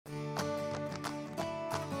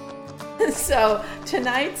So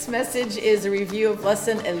tonight's message is a review of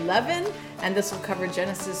lesson 11, and this will cover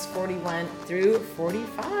Genesis 41 through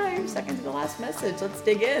 45, second to the last message. Let's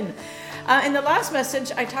dig in. In the last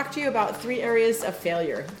message, I talked to you about 3 areas of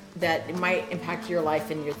failure that might impact your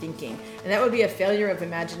life and your thinking. And that would be a failure of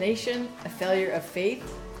imagination, a failure of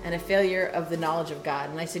faith, and a failure of the knowledge of God.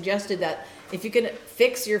 And I suggested that if you can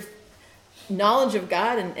fix your knowledge of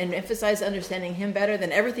God and emphasize understanding Him better,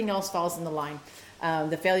 then everything else falls in the line.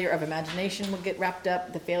 The failure of imagination will get wrapped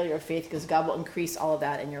up, the failure of faith, because God will increase all of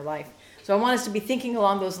that in your life. So I want us to be thinking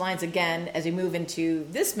along those lines again as we move into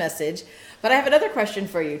this message. But I have another question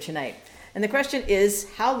for you tonight. And the question is,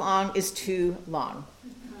 how long is too long?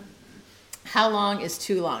 How long is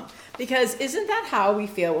too long? Because isn't that how we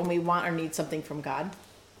feel when we want or need something from God?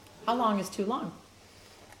 How long is too long?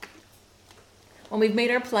 When we've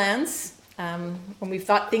made our plans, when we've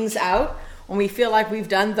thought things out, when we feel like we've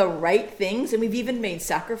done the right things, and we've even made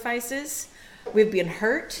sacrifices, we've been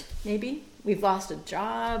hurt, maybe. We've lost a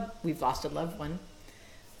job, we've lost a loved one.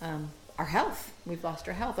 Our health, we've lost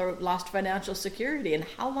our health, or lost financial security. And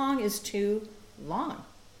how long is too long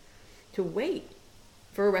to wait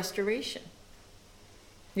for a restoration?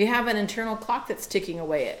 You have an internal clock that's ticking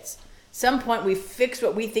away. At some point, we fix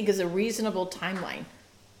what we think is a reasonable timeline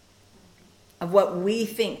of what we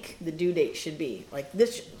think the due date should be. Like,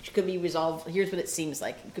 this could be resolved. Here's what it seems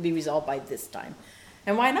like. It could be resolved by this time.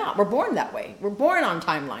 And why not? We're born that way. We're born on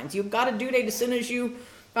timelines. You've got a due date as soon as you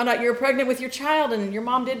found out you were pregnant with your child, and your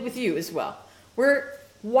mom did with you as well. We're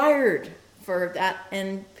wired for that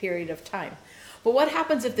end period of time. But what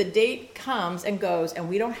happens if the date comes and goes and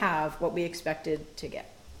we don't have what we expected to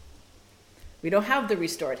get? We don't have the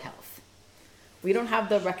restored health. We don't have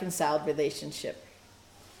the reconciled relationship.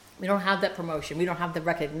 We don't have that promotion. We don't have the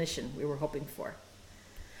recognition we were hoping for.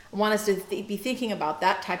 I want us to be thinking about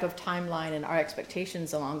that type of timeline and our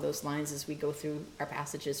expectations along those lines as we go through our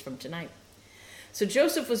passages from tonight. So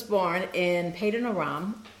Joseph was born in Padan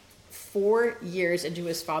Aram 4 years into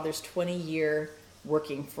his father's 20-year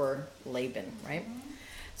working for Laban, right?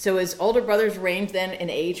 So his older brothers reigned then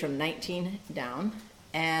in age from 19 down,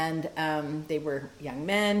 and they were young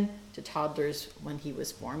men to toddlers when he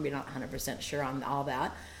was born. We're not 100% sure on all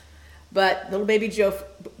that. But little baby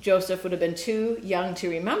Joseph would have been too young to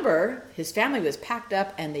remember. His family was packed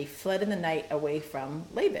up and they fled in the night away from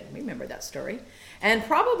Laban. Remember that story. And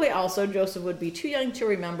probably also Joseph would be too young to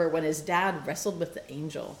remember when his dad wrestled with the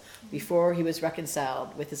angel before he was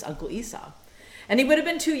reconciled with his uncle Esau. And he would have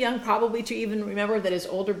been too young probably to even remember that his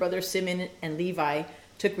older brothers Simeon and Levi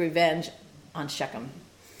took revenge on Shechem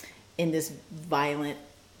in this violent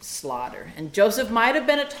slaughter. And Joseph might have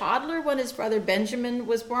been a toddler when his brother Benjamin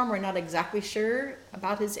was born. We're not exactly sure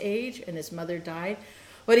about his age, and his mother died.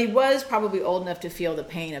 But he was probably old enough to feel the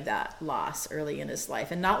pain of that loss early in his life.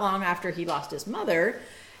 And not long after he lost his mother,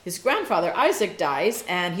 his grandfather Isaac dies,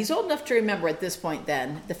 and he's old enough to remember at this point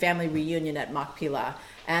then the family reunion at Machpelah,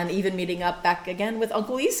 and even meeting up back again with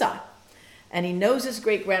Uncle Esau. And he knows his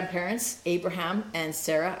great-grandparents, Abraham and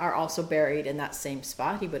Sarah, are also buried in that same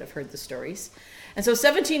spot. He would have heard the stories. And so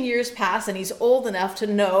 17 years pass, and he's old enough to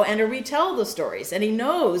know and to retell the stories. And he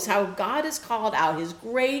knows how God has called out his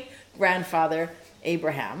great-grandfather,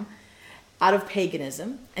 Abraham, out of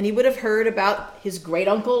paganism. And he would have heard about his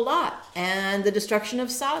great-uncle Lot and the destruction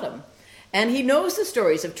of Sodom. And he knows the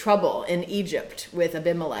stories of trouble in Egypt with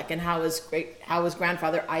Abimelech and how his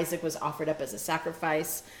grandfather Isaac was offered up as a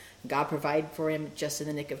sacrifice. God provided for him just in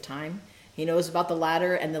the nick of time. He knows about the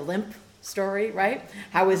ladder and the limp story, right?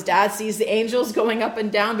 How his dad sees the angels going up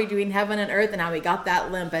and down between heaven and earth, and how he got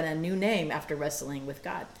that limp and a new name after wrestling with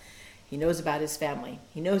God. He knows about his family.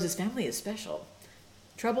 He knows his family is special.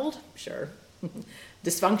 Troubled? Sure.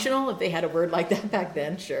 Dysfunctional, if they had a word like that back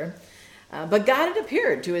then, sure. But God had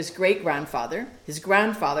appeared to his great-grandfather, his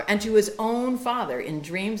grandfather, and to his own father in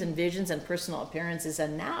dreams and visions and personal appearances,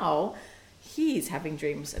 and now he's having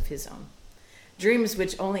dreams of his own. Dreams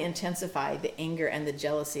which only intensify the anger and the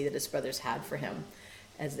jealousy that his brothers had for him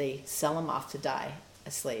as they sell him off to die a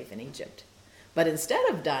slave in Egypt. But instead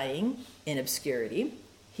of dying in obscurity,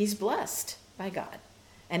 he's blessed by God.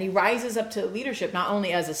 And he rises up to leadership not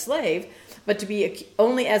only as a slave, but to be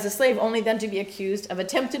only as a slave, only then to be accused of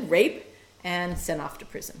attempted rape and sent off to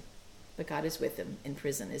prison. But God is with him in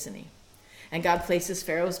prison, isn't he? And God places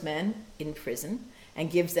Pharaoh's men in prison and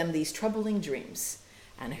gives them these troubling dreams.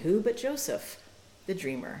 And who but Joseph, the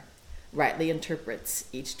dreamer, rightly interprets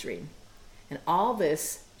each dream. And all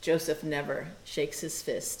this, Joseph never shakes his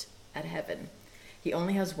fist at heaven. He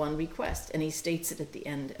only has one request, and he states it at the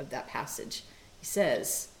end of that passage. He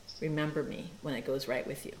says, remember me when it goes right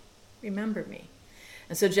with you. Remember me.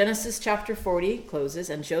 And so Genesis chapter 40 closes,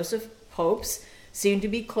 and Joseph hopes seem to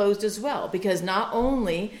be closed as well, because not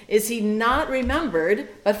only is he not remembered,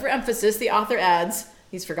 but for emphasis, the author adds,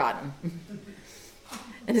 he's forgotten.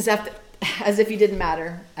 And as if he didn't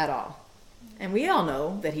matter at all. And we all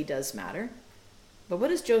know that he does matter. But what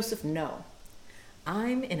does Joseph know?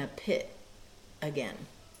 I'm in a pit again.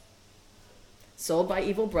 Sold by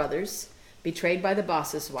evil brothers, betrayed by the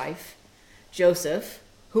boss's wife. Joseph,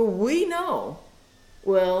 who we know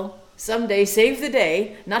will someday save the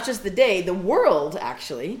day, not just the day, the world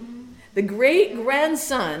actually, the great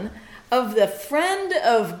grandson of the friend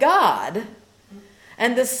of God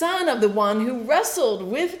and the son of the one who wrestled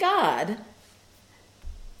with God,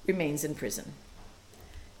 remains in prison.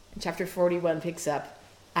 And chapter 41 picks up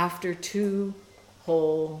after 2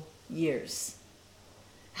 whole years.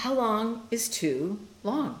 How long is too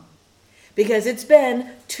long? Because it's been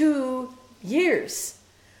 2 years.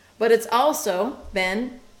 But it's also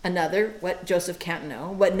been another, what Joseph can't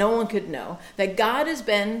know, what no one could know, that God has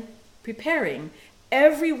been preparing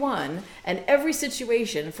everyone and every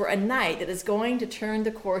situation for a night that is going to turn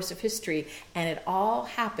the course of history. And it all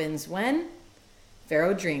happens when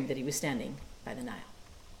Pharaoh dreamed that he was standing by the Nile.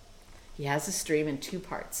 He has this dream in 2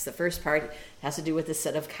 parts. The first part has to do with a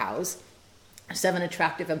set of cows, 7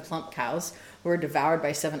 attractive and plump cows who are devoured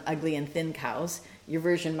by 7 ugly and thin cows. Your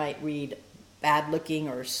version might read bad looking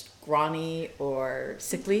or scrawny or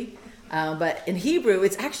sickly. But in Hebrew,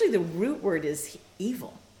 it's actually the root word is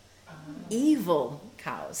evil. Evil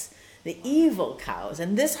cows. The evil cows.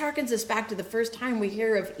 And this harkens us back to the first time we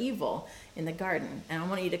hear of evil in the garden. And I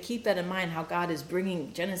want you to keep that in mind, how God is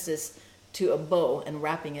bringing Genesis to a bow and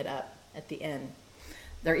wrapping it up at the end.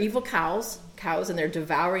 They're evil cows, and they're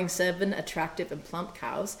devouring 7 attractive and plump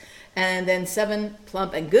cows. And then 7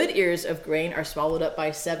 plump and good ears of grain are swallowed up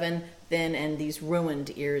by 7 thin and these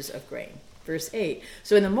ruined ears of grain. Verse 8.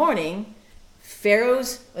 So in the morning,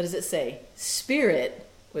 Pharaoh's, what does it say? Spirit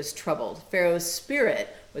was troubled. Pharaoh's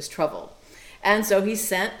spirit was troubled. And so he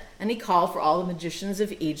sent and he called for all the magicians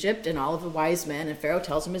of Egypt and all of the wise men. And Pharaoh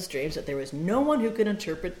tells him his dreams, that there was no one who could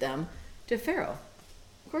interpret them to Pharaoh.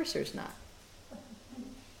 Of course there's not.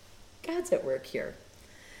 God's at work here.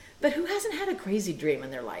 But who hasn't had a crazy dream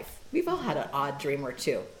in their life? We've all had an odd dream or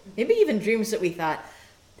two. Maybe even dreams that we thought,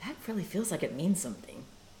 that really feels like it means something.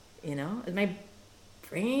 You know, is my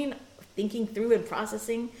brain thinking through and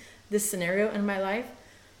processing this scenario in my life?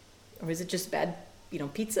 Or is it just bad,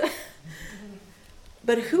 pizza?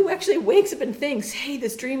 But who actually wakes up and thinks, hey,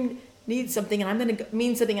 this dream needs something and I'm going to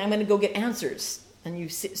mean something, I'm going to go get answers. And you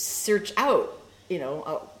search out,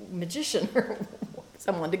 a magician or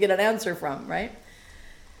someone to get an answer from, right?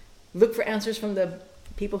 Look for answers from the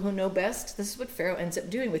people who know best. This is what Pharaoh ends up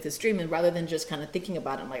doing with his dream, and rather than just kind of thinking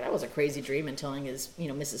about it, like that was a crazy dream, and telling his,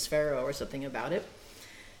 Mrs. Pharaoh or something about it.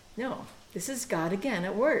 No, this is God again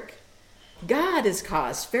at work. God has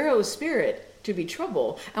caused Pharaoh's spirit to be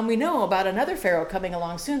troubled, and we know about another Pharaoh coming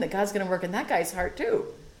along soon that God's going to work in that guy's heart too,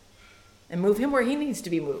 and move him where he needs to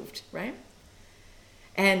be moved, right?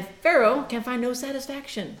 And Pharaoh can find no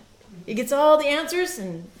satisfaction. He gets all the answers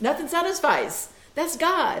and nothing satisfies. That's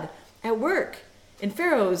God at work in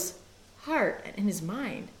Pharaoh's heart and in his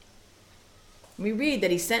mind. We read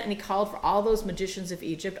that he sent and he called for all those magicians of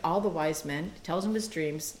Egypt, all the wise men. He tells them his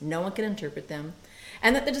dreams. No one can interpret them.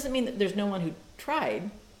 And that doesn't mean that there's no one who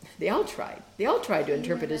tried. They all tried. They all tried to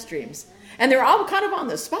interpret his dreams. And they're all kind of on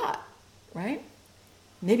the spot, right?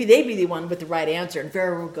 Maybe they'd be the one with the right answer, and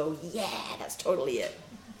Pharaoh would go, yeah, that's totally it.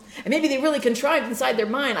 And maybe they really contrived inside their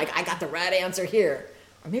mind, like, I got the right answer here.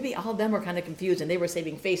 Or maybe all of them were kind of confused, and they were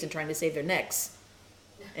saving face and trying to save their necks,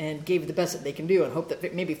 and gave the best that they can do, and hope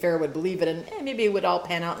that maybe Pharaoh would believe it, and maybe it would all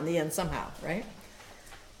pan out in the end somehow, right?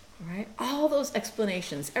 Right? All those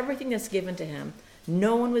explanations, everything that's given to him,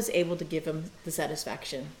 no one was able to give him the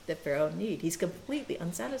satisfaction that Pharaoh needed. He's completely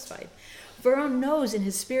unsatisfied. Pharaoh knows in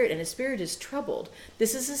his spirit, and his spirit is troubled.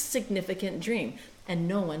 This is a significant dream, and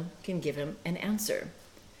no one can give him an answer.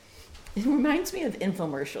 It reminds me of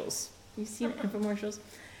infomercials. You've seen infomercials?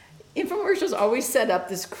 Infomercials always set up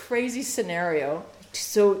this crazy scenario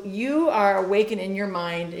so you are awakened in your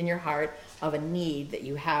mind, in your heart, of a need that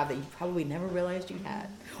you have that you probably never realized you had.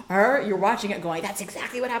 Or you're watching it going, that's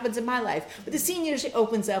exactly what happens in my life. But the scene usually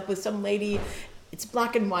opens up with some lady, it's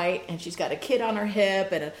black and white, and she's got a kid on her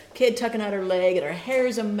hip and a kid tucking out her leg, and her hair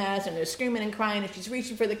is a mess, and they're screaming and crying, and she's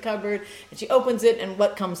reaching for the cupboard, and she opens it, and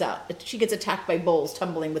what comes out? She gets attacked by bowls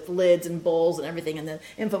tumbling with lids and bowls and everything, and the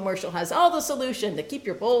infomercial has all the solution to keep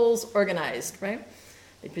your bowls organized, right?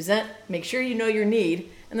 They present, make sure you know your need,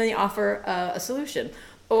 and then they offer a solution.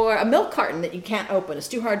 Or a milk carton that you can't open. It's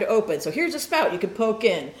too hard to open. So here's a spout you can poke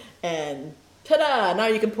in, and ta-da, now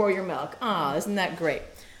you can pour your milk. Ah, isn't that great?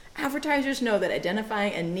 Advertisers know that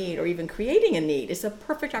identifying a need or even creating a need is a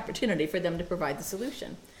perfect opportunity for them to provide the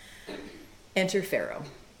solution. Enter Pharaoh.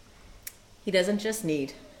 He doesn't just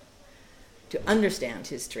need to understand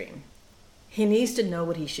his dream. He needs to know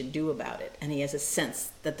what he should do about it, and he has a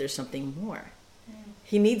sense that there's something more.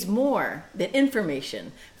 He needs more than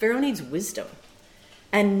information. Pharaoh needs wisdom,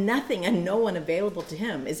 and nothing and no one available to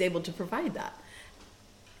him is able to provide that.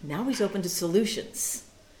 Now he's open to solutions.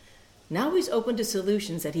 Now he's open to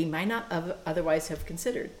solutions that he might not otherwise have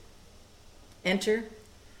considered. Enter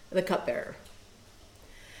the cupbearer.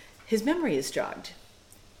 His memory is jogged.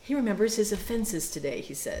 He remembers his offenses today,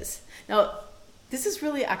 he says. Now, this is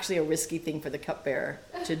really actually a risky thing for the cupbearer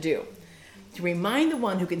to do, to remind the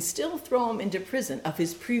one who can still throw him into prison of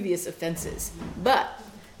his previous offenses. But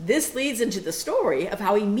this leads into the story of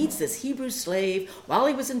how he meets this Hebrew slave while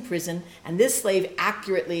he was in prison, and this slave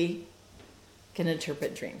accurately can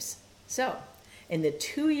interpret dreams. So, in the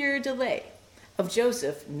 2-year delay of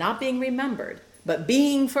Joseph not being remembered, but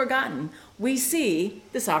being forgotten, we see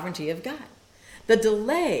the sovereignty of God. The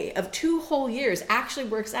delay of 2 whole years actually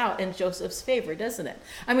works out in Joseph's favor, doesn't it?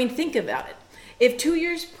 I mean, think about it. If 2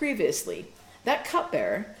 years previously, that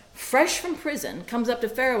cupbearer, fresh from prison, comes up to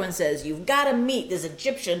Pharaoh and says, you've got to meet this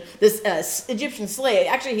Egyptian slave.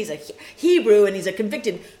 Actually, he's a Hebrew and he's a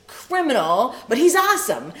convicted criminal, but he's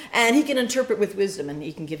awesome. And he can interpret with wisdom and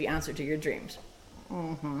he can give you answer to your dreams.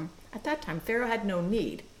 At that time, Pharaoh had no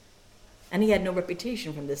need. And he had no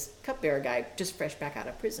reputation from this cupbearer guy just fresh back out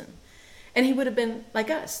of prison. And he would have been like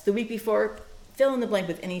us the week before, fill in the blank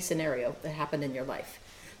with any scenario that happened in your life.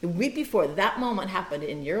 The week before that moment happened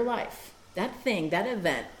in your life, that thing, that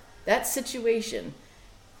event, that situation,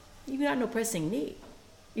 you got no pressing need.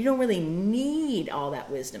 You don't really need all that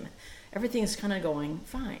wisdom. Everything's kind of going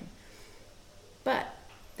fine. But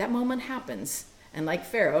that moment happens, and like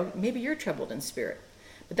Pharaoh, maybe you're troubled in spirit.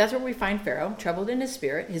 But that's where we find Pharaoh, troubled in his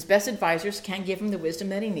spirit. His best advisors can't give him the wisdom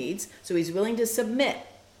that he needs, so he's willing to submit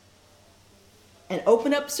and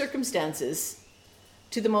open up circumstances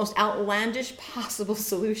to the most outlandish possible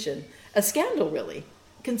solution. A scandal, really.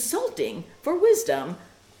 Consulting for wisdom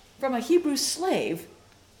from a Hebrew slave,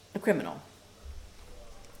 a criminal.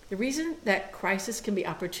 The reason that crisis can be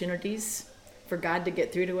opportunities for God to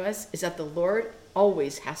get through to us is that the Lord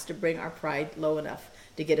always has to bring our pride low enough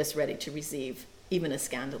to get us ready to receive even a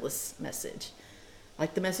scandalous message.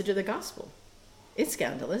 Like the message of the gospel. It's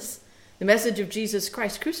scandalous. The message of Jesus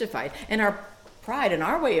Christ crucified. And our pride and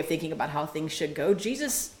our way of thinking about how things should go,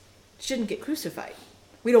 Jesus shouldn't get crucified.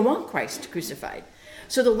 We don't want Christ crucified.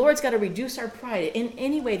 So the Lord's got to reduce our pride in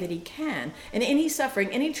any way that he can, in any suffering,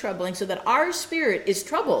 any troubling, so that our spirit is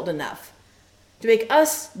troubled enough to make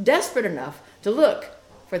us desperate enough to look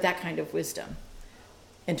for that kind of wisdom.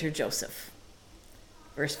 Enter Joseph.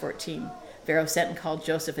 Verse 14. Pharaoh sent and called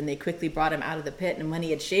Joseph, and they quickly brought him out of the pit. And when he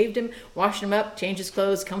had shaved him, washed him up, changed his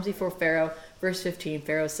clothes, comes before Pharaoh. Verse 15,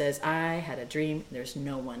 Pharaoh says, I had a dream, and there's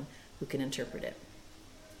no one who can interpret it.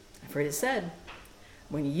 I've heard it said,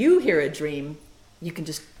 when you hear a dream, you can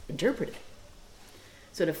just interpret it.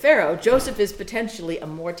 So to Pharaoh, Joseph is potentially a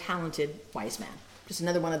more talented wise man. Just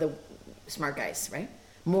another one of the smart guys, right?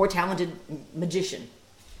 More talented magician.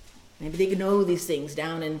 Maybe they can know these things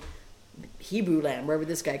down in Hebrew land, wherever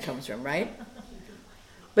this guy comes from, right?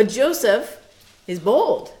 But Joseph is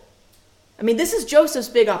bold. I mean, this is Joseph's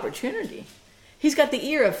big opportunity. He's got the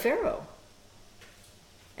ear of Pharaoh.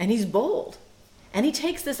 And he's bold. And he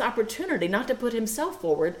takes this opportunity not to put himself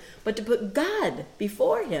forward, but to put God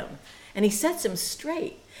before him. And he sets him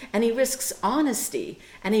straight. And he risks honesty.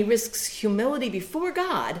 And he risks humility before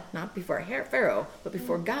God, not before Pharaoh, but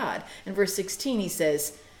before God. In verse 16, he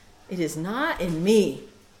says, it is not in me.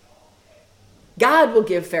 God will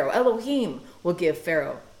give Pharaoh, Elohim will give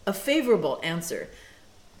Pharaoh a favorable answer.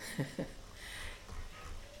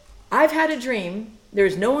 I've had a dream.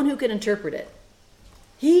 There's no one who can interpret it.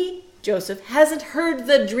 He, Joseph, hasn't heard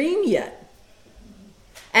the dream yet.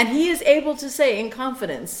 And he is able to say in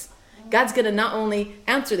confidence, God's going to not only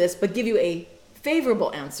answer this, but give you a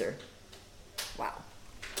favorable answer. Wow.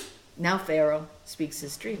 Now Pharaoh speaks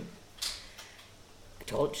his dream. I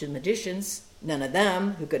told you the magicians, none of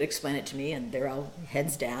them who could explain it to me, and they're all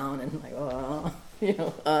heads down and like, oh,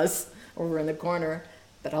 us over in the corner,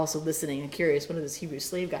 but also listening and curious, what is this Hebrew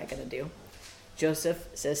slave guy going to do? Joseph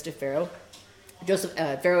says to Pharaoh,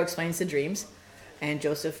 Pharaoh explains the dreams, and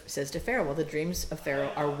Joseph says to Pharaoh, well, the dreams of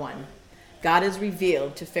Pharaoh are one. God has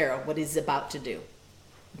revealed to Pharaoh what he's about to do.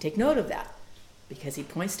 And take note of that, because he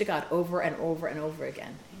points to God over and over and over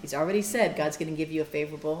again. He's already said God's going to give you a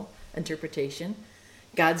favorable interpretation.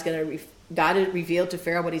 God had revealed to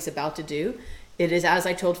Pharaoh what he's about to do. It is as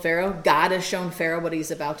I told Pharaoh. God has shown Pharaoh what he's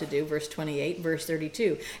about to do. Verse 28, verse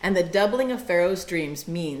 32. And the doubling of Pharaoh's dreams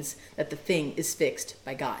means that the thing is fixed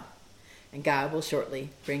by God. And God will shortly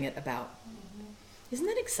bring it about. Isn't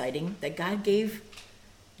that exciting that God gave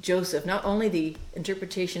Joseph not only the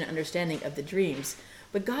interpretation and understanding of the dreams,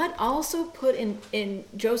 but God also put in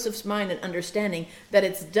Joseph's mind an understanding that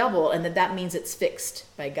it's double and that means it's fixed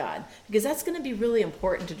by God. Because that's going to be really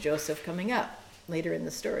important to Joseph coming up later in the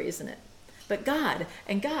story, isn't it? But God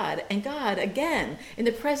and God and God again, in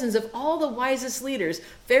the presence of all the wisest leaders,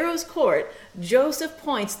 Pharaoh's court, Joseph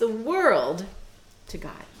points the world to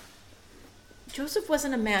God. Joseph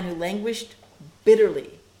wasn't a man who languished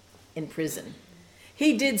bitterly in prison.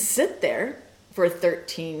 He did sit there for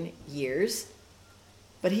 13 years,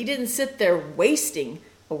 but he didn't sit there wasting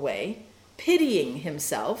away, pitying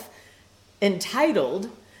himself, entitled,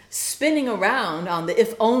 spinning around on the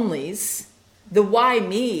if-onlys, the why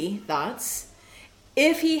me thoughts.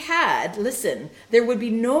 If he had, listen, there would be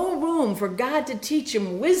no room for God to teach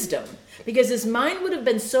him wisdom because his mind would have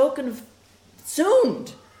been so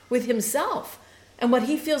consumed with himself and what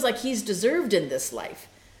he feels like he's deserved in this life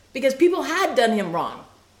because people had done him wrong.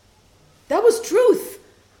 That was truth.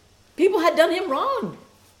 People had done him wrong.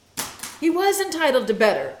 He was entitled to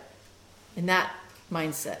better in that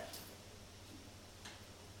mindset.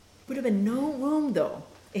 Would have been no room, though,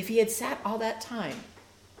 if he had sat all that time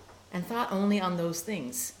and thought only on those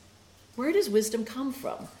things. Where does wisdom come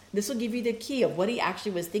from? This will give you the key of what he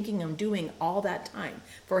actually was thinking of doing all that time.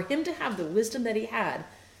 For him to have the wisdom that he had,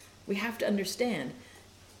 we have to understand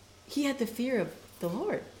he had the fear of the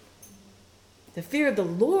Lord. The fear of the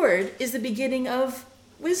Lord is the beginning of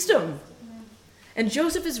wisdom. And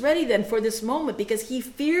Joseph is ready then for this moment because he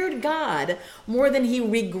feared God more than he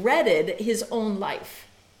regretted his own life.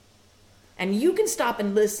 And you can stop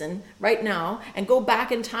and listen right now and go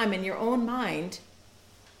back in time in your own mind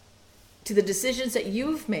to the decisions that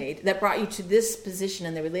you've made that brought you to this position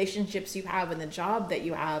and the relationships you have and the job that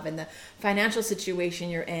you have and the financial situation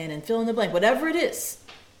you're in and fill in the blank, whatever it is.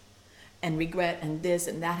 And regret and this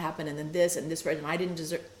and that happened and then this and this and I didn't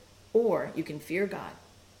deserve. Or you can fear God.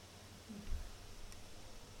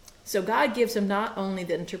 So God gives him not only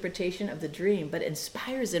the interpretation of the dream, but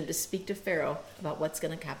inspires him to speak to Pharaoh about what's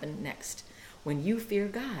going to happen next. When you fear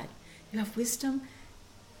God, you have wisdom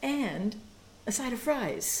and a side of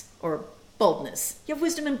fries, or boldness. You have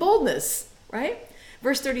wisdom and boldness, right?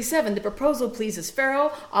 Verse 37, the proposal pleases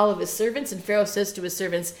Pharaoh, all of his servants, and Pharaoh says to his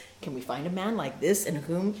servants, can we find a man like this in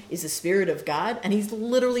whom is the Spirit of God? And he's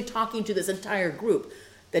literally talking to this entire group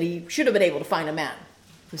that he should have been able to find a man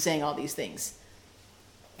who's saying all these things.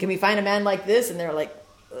 Can we find a man like this? And they're like,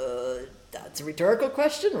 that's a rhetorical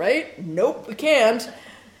question, right? Nope, we can't.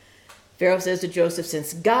 Pharaoh says to Joseph,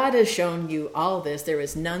 since God has shown you all this, there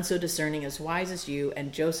is none so discerning as wise as you.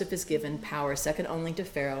 And Joseph is given power second only to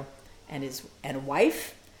Pharaoh and his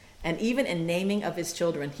wife. And even in naming of his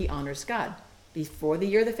children, he honors God. Before the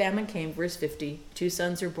year of the famine came, verse 50, 2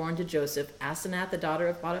 sons were born to Joseph. Asenath, the daughter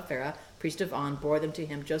of Potiphera, priest of On, bore them to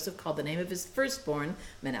him. Joseph called the name of his firstborn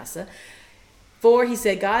Manasseh. For he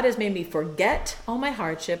said, God has made me forget all my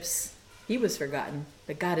hardships. He was forgotten,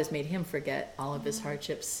 but God has made him forget all of his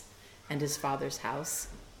hardships and his father's house.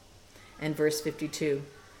 And verse 52,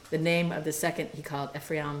 the name of the second he called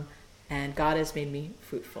Ephraim, and God has made me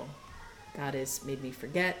fruitful. God has made me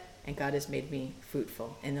forget, and God has made me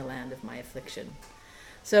fruitful in the land of my affliction.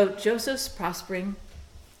 So Joseph's prospering.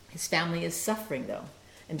 His family is suffering, though.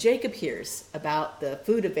 And Jacob hears about the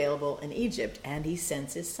food available in Egypt, and he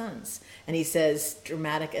sends his sons. And he says,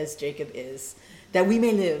 dramatic as Jacob is, that we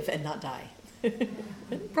may live and not die.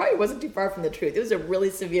 It probably wasn't too far from the truth. It was a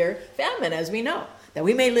really severe famine, as we know, that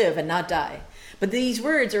we may live and not die. But these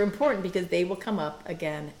words are important because they will come up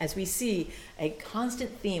again as we see a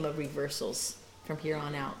constant theme of reversals from here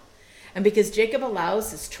on out. And because Jacob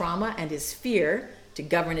allows his trauma and his fear to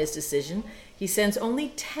govern his decision, he sends only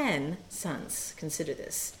 10 sons. Consider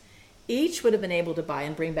this. Each would have been able to buy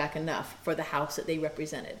and bring back enough for the house that they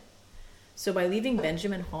represented. So by leaving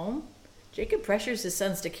Benjamin home, Jacob pressures his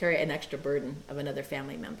sons to carry an extra burden of another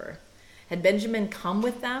family member. Had Benjamin come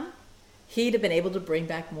with them, he'd have been able to bring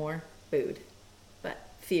back more food. But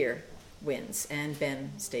fear wins, and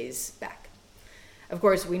Ben stays back. Of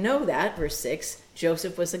course, we know that, verse 6,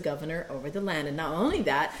 Joseph was the governor over the land. And not only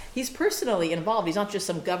that, he's personally involved. He's not just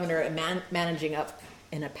some governor managing up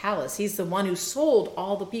in a palace. He's the one who sold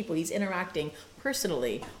all the people. He's interacting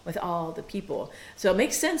personally with all the people. So it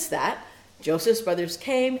makes sense that Joseph's brothers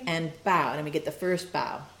came and bowed. And we get the first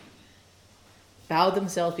bow. Bowed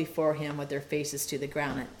themselves before him with their faces to the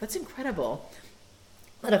ground. And what's incredible,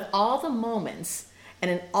 out of all the moments And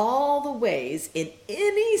in all the ways, in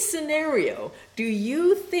any scenario, do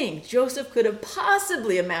you think Joseph could have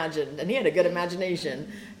possibly imagined, and he had a good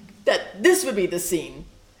imagination, that this would be the scene?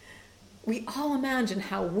 We all imagine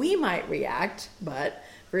how we might react, but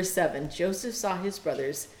verse 7, Joseph saw his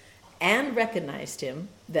brothers and recognized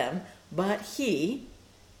them, but he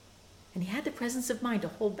had the presence of mind to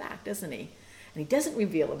hold back, doesn't he? And he doesn't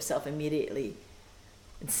reveal himself immediately.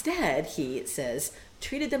 Instead, he, it says,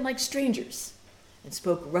 treated them like strangers and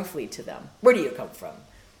spoke roughly to them. Where do you come from?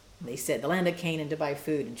 And they said, the land of Canaan, to buy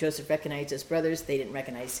food. And Joseph recognized his brothers. They didn't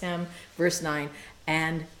recognize him. Verse 9,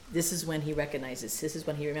 and this is when he recognizes, this is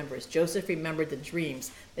when he remembers. Joseph remembered the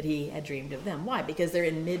dreams that he had dreamed of them. Why? Because they're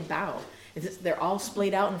in mid-bow. They're all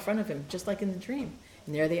splayed out in front of him, just like in the dream.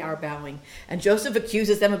 And there they are bowing. And Joseph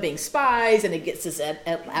accuses them of being spies, and it gets this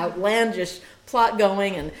outlandish plot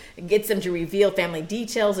going, and it gets them to reveal family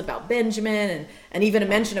details about Benjamin, and even a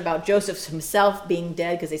mention about Joseph himself being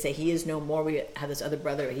dead, because they say he is no more. We have this other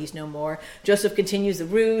brother, but he's no more. Joseph continues the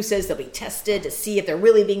ruse, says they'll be tested to see if they're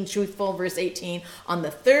really being truthful. Verse 18, on the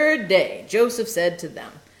third day, Joseph said to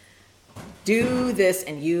them, do this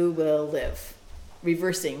and you will live.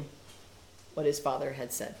 Reversing what his father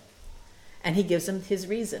had said. And he gives them his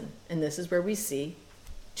reason. And this is where we see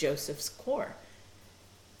Joseph's core.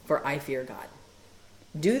 For I fear God.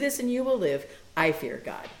 Do this and you will live. I fear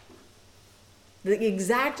God. The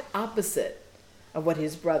exact opposite of what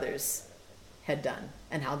his brothers had done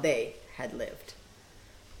and how they had lived.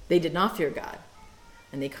 They did not fear God,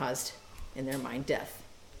 and they caused in their mind death.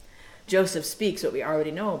 Joseph speaks what we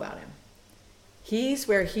already know about him. He's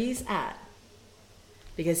where he's at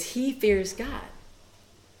because he fears God.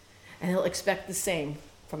 And he'll expect the same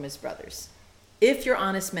from his brothers. If you're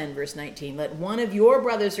honest men, verse 19, let one of your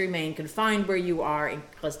brothers remain confined where you are in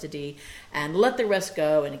custody, and let the rest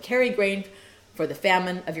go and carry grain for the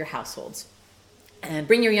famine of your households. And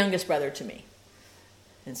bring your youngest brother to me.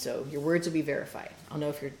 And so your words will be verified. I'll know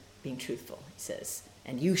if you're being truthful, he says.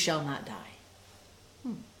 And you shall not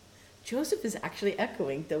die. Joseph is actually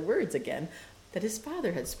echoing the words again that his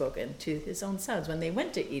father had spoken to his own sons when they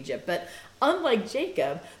went to Egypt. But unlike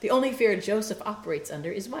Jacob, the only fear Joseph operates under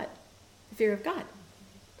is what? The fear of God.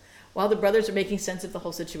 While the brothers are making sense of the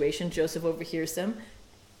whole situation, Joseph overhears them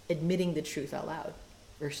admitting the truth out loud.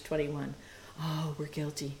 Verse 21, oh, we're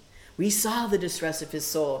guilty. We saw the distress of his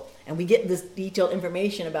soul. And we get this detailed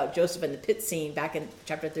information about Joseph in the pit scene back in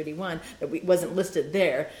chapter 31 that wasn't listed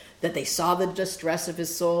there, that they saw the distress of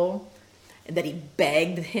his soul, and that he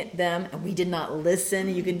begged them, and we did not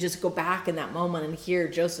listen. You can just go back in that moment and hear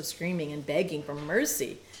Joseph screaming and begging for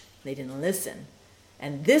mercy. They didn't listen.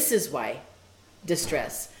 And this is why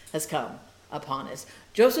distress has come upon us.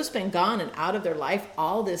 Joseph's been gone and out of their life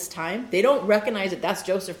all this time. They don't recognize that that's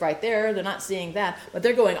Joseph right there. They're not seeing that. But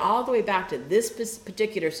they're going all the way back to this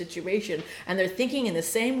particular situation, and they're thinking in the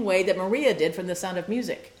same way that Maria did from The Sound of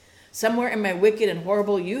Music. Somewhere in my wicked and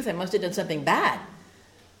horrible youth, I must have done something bad.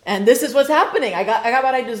 And this is what's happening. I got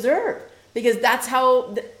what I deserve. Because that's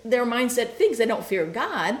how their mindset thinks. They don't fear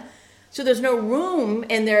God. So there's no room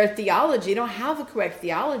in their theology. They don't have a correct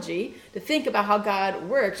theology to think about how God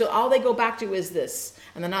works. So all they go back to is this.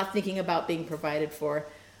 And they're not thinking about being provided for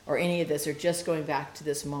or any of this. They're just going back to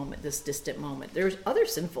this moment, this distant moment. There's other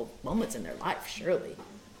sinful moments in their life, surely.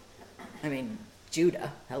 I mean,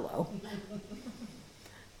 Judah, hello.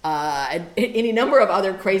 And any number of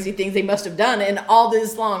other crazy things they must have done in all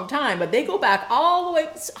this long time. But they go back all the way,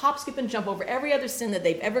 hop, skip, and jump over every other sin that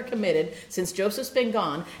they've ever committed since Joseph's been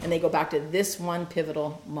gone, and they go back to this one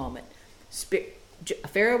pivotal moment.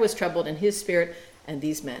 Pharaoh was troubled in his spirit, and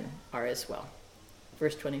these men are as well.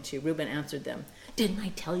 Verse 22, Reuben answered them, didn't I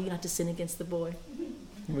tell you not to sin against the boy?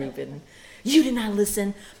 Reuben, you did not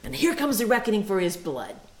listen, and here comes the reckoning for his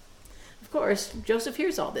blood. Of course, Joseph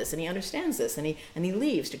hears all this, and he understands this, and he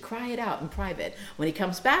leaves to cry it out in private. When he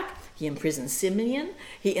comes back, he imprisons Simeon.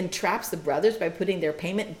 He entraps the brothers by putting their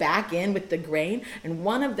payment back in with the grain, and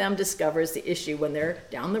one of them discovers the issue when they're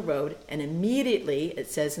down the road, and immediately, it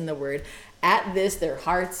says in the word, at this, their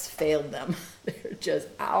hearts failed them. They're just,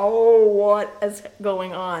 oh, what is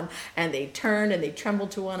going on? And they turned and they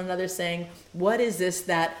trembled to one another, saying, what is this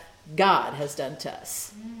that God has done to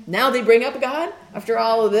us? Now they bring up God after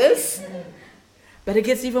all of this? But it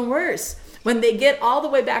gets even worse. When they get all the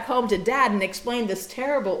way back home to dad and explain this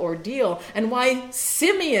terrible ordeal and why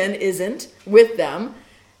Simeon isn't with them,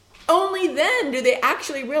 only then do they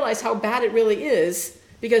actually realize how bad it really is,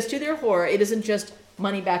 because to their horror, it isn't just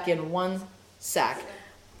money back in one sack.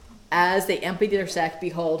 As they emptied their sack,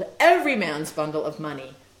 behold, every man's bundle of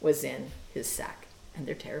money was in his sack. And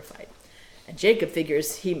they're terrified. And Jacob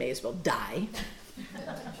figures he may as well die.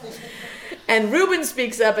 And Reuben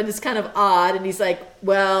speaks up, and it's kind of odd, and he's like,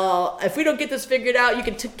 well, if we don't get this figured out, you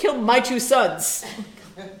can kill my 2 sons.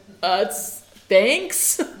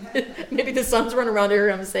 Thanks. Maybe the sons run around to hear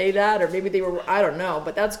him say that, or maybe they were, I don't know,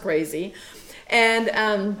 but that's crazy.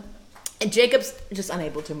 And Jacob's just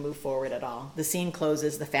unable to move forward at all. The scene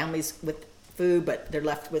closes, the family's with food, but they're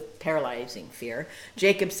left with paralyzing fear.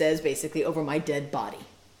 Jacob says, basically, over my dead body,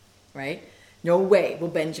 right? No way will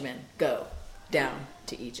Benjamin go down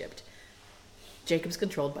to Egypt. Jacob's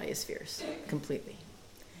controlled by his fears completely.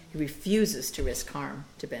 He refuses to risk harm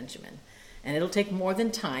to Benjamin. And it'll take more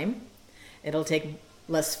than time. It'll take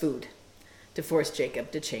less food to force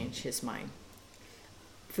Jacob to change his mind.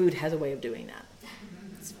 Food has a way of doing that.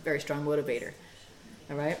 It's a very strong motivator.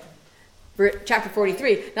 All right? Chapter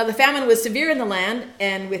 43. Now the famine was severe in the land,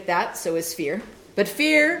 and with that, so is fear. But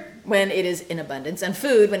fear, when it is in abundance, and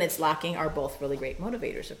food, when it's lacking, are both really great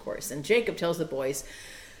motivators, of course. And Jacob tells the boys,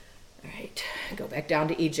 all right, go back down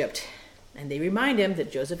to Egypt. And they remind him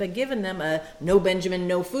that Joseph had given them a no Benjamin,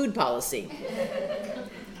 no food policy.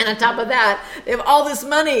 And on top of that, they have all this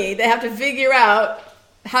money. They have to figure out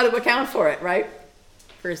how to account for it, right?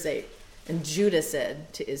 Verse 8. And Judah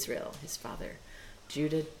said to Israel, his father,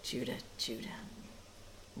 Judah, Judah, Judah,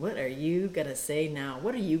 what are you going to say now?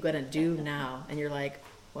 What are you going to do now? And you're like,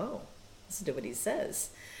 whoa, listen to what he says.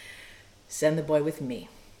 Send the boy with me.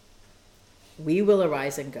 We will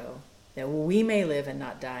arise and go, that we may live and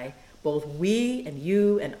not die, both we and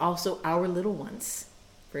you and also our little ones.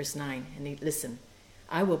 Verse 9, and listen,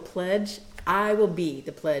 I will be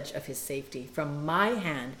the pledge of his safety. From my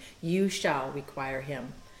hand you shall require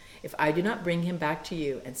him. If I do not bring him back to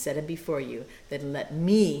you and set him before you, then let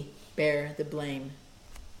me bear the blame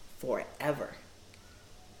forever.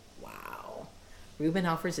 Wow. Reuben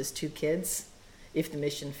offers his 2 kids if the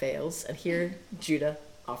mission fails, and here Judah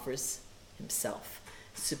offers himself.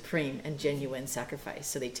 Supreme and genuine sacrifice.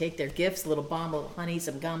 So they take their gifts, a little balm, a little honey,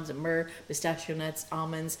 some gum, some myrrh, pistachio nuts,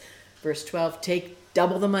 almonds. Verse 12, take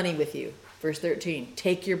double the money with you. Verse 13,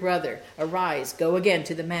 take your brother, arise, go again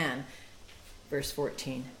to the man. Verse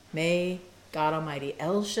 14, may God Almighty,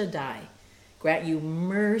 El Shaddai, grant you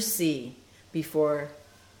mercy before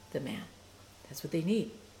the man. That's what they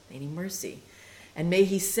need. They need mercy. And may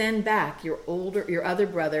he send back your other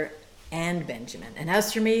brother and Benjamin. And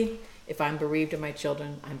as for me, if I'm bereaved of my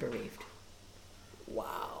children, I'm bereaved.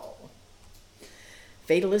 Wow.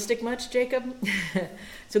 Fatalistic much, Jacob?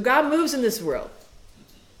 So God moves in this world.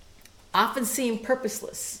 Often seem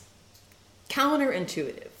purposeless,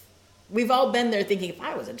 counterintuitive. We've all been there thinking, if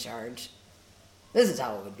I was in charge, this is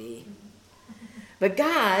how it would be. But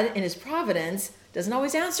God, in his providence, doesn't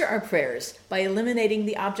always answer our prayers by eliminating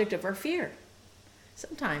the object of our fear.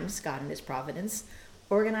 Sometimes God, in his providence,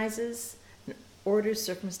 organizes and orders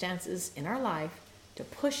circumstances in our life to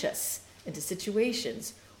push us into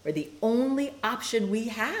situations where the only option we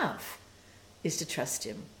have is to trust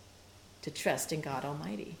him, to trust in God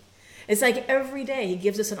Almighty. It's like every day he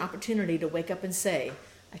gives us an opportunity to wake up and say,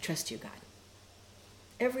 I trust you, God.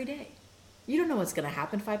 Every day. You don't know what's going to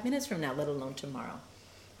happen 5 minutes from now, let alone tomorrow.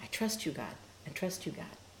 I trust you, God. I trust you, God.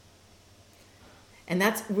 And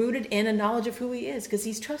that's rooted in a knowledge of who he is, because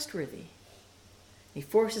he's trustworthy. He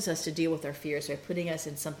forces us to deal with our fears by putting us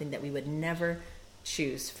in something that we would never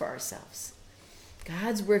choose for ourselves.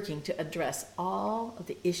 God's working to address all of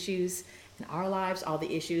the issues in our lives, all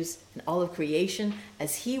the issues in all of creation,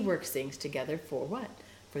 as he works things together for what?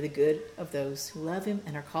 For the good of those who love him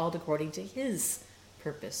and are called according to his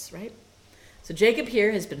purpose, right? So Jacob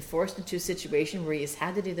here has been forced into a situation where he has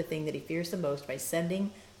had to do the thing that he fears the most by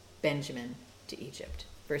sending Benjamin to Egypt.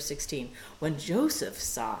 Verse 16, when Joseph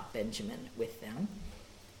saw Benjamin with them,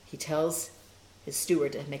 he tells his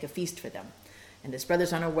steward to make a feast for them. And his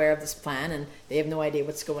brothers aren't aware of this plan, and they have no idea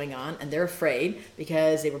what's going on, and they're afraid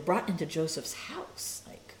because they were brought into Joseph's house.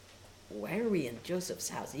 Like, why are we in Joseph's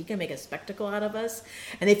house? He can make a spectacle out of us?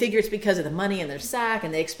 And they figure it's because of the money in their sack,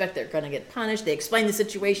 and they expect they're going to get punished. They explain the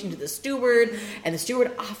situation to the steward, and the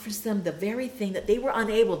steward offers them the very thing that they were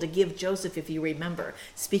unable to give Joseph, if you remember,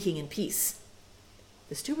 speaking in peace.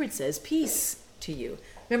 The steward says, peace to you.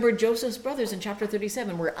 Remember, Joseph's brothers in chapter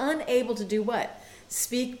 37 were unable to do what?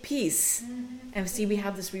 Speak peace. And see, we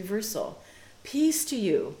have this reversal. Peace to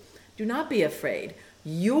you. Do not be afraid.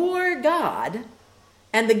 Your God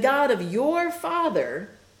and the God of your father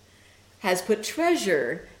has put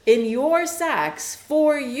treasure in your sacks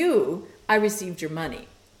for you. I received your money.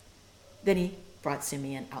 Then he brought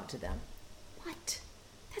Simeon out to them. What?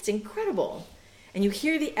 That's incredible. And you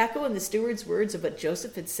hear the echo in the steward's words of what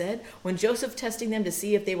Joseph had said. When Joseph testing them to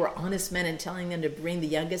see if they were honest men and telling them to bring the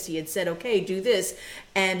youngest, he had said, okay, do this,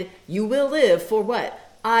 and you will live for what?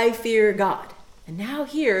 I fear God. And now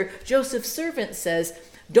here, Joseph's servant says,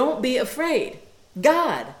 don't be afraid.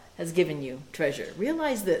 God has given you treasure.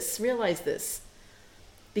 Realize this.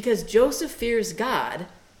 Because Joseph fears God,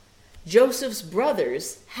 Joseph's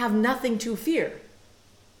brothers have nothing to fear.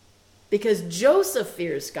 Because Joseph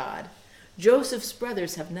fears God, Joseph's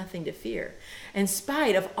brothers have nothing to fear. In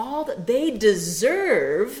spite of all that they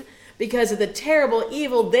deserve because of the terrible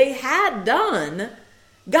evil they had done,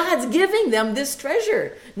 God's giving them this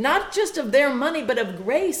treasure, not just of their money, but of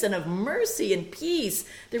grace and of mercy and peace.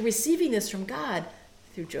 They're receiving this from God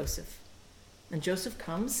through Joseph. And Joseph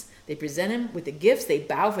comes, they present him with the gifts, they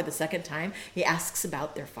bow for the second time. He asks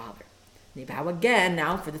about their father. They bow again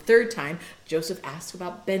now for the third time. Joseph asks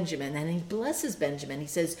about Benjamin, and he blesses Benjamin. He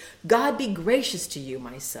says, God be gracious to you,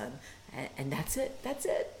 my son. And that's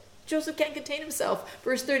it. Joseph can't contain himself.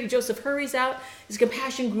 Verse 30, Joseph hurries out. His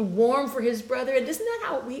compassion grew warm for his brother. And isn't that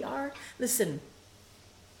how we are? Listen,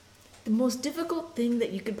 the most difficult thing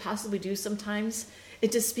that you could possibly do sometimes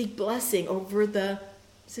is to speak blessing over the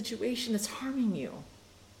situation that's harming you.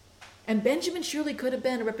 And Benjamin surely could have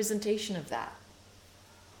been a representation of that.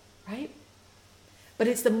 Right? But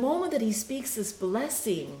it's the moment that he speaks this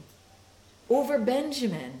blessing over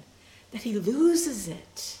Benjamin that he loses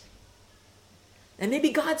it. And maybe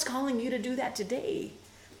God's calling you to do that today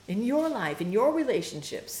in your life, in your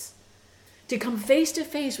relationships, to come face to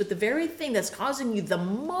face with the very thing that's causing you the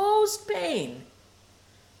most pain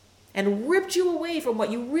and ripped you away from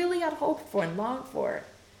what you really had hoped for and longed for,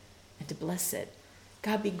 and to bless it.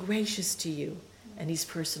 God be gracious to you. And he's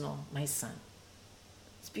personal, my son.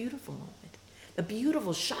 It's a beautiful moment. A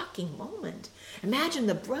beautiful, shocking moment. Imagine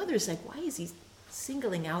the brothers like, why is he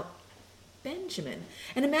singling out Benjamin?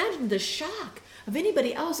 And imagine the shock of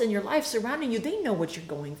anybody else in your life surrounding you. They know what you're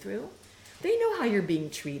going through. They know how you're being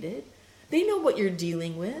treated. They know what you're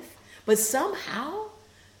dealing with. But somehow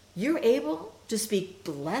you're able to speak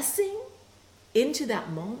blessing into that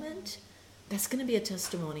moment. That's going to be a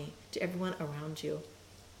testimony to everyone around you.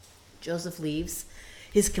 Joseph leaves.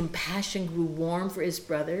 His compassion grew warm for his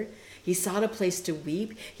brother. He sought a place to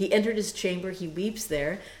weep. He entered his chamber. He weeps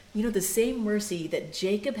there. You know, the same mercy that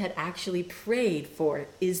Jacob had actually prayed for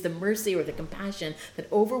is the mercy or the compassion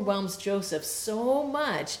that overwhelms Joseph so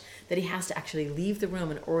much that he has to actually leave the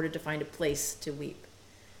room in order to find a place to weep.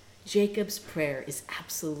 Jacob's prayer is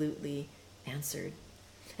absolutely answered.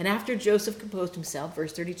 And after Joseph composed himself,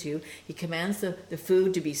 verse 32, he commands the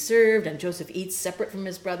food to be served, and Joseph eats separate from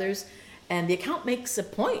his brothers. And the account makes a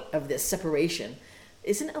point of this separation.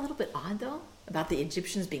 Isn't it a little bit odd, though, about the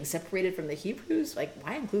Egyptians being separated from the Hebrews? Like,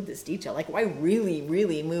 why include this detail? Like, why really,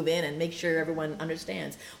 really move in and make sure everyone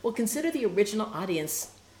understands? Well, consider the original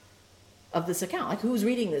audience of this account. Like, who's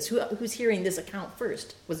reading this? Who's hearing this account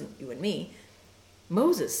first? It wasn't you and me.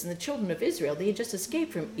 Moses and the children of Israel, they had just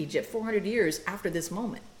escaped from Egypt 400 years after this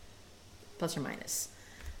moment, plus or minus.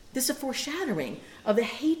 This is a foreshadowing of the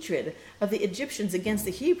hatred of the Egyptians against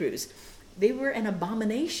the Hebrews. They were an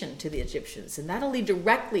abomination to the Egyptians, and that'll lead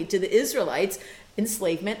directly to the Israelites'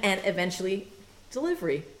 enslavement and eventually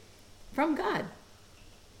delivery from God.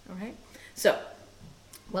 All right? So,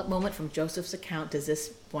 what moment from Joseph's account does this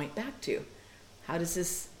point back to? How does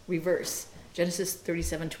this reverse? Genesis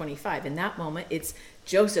 37:25. In that moment, it's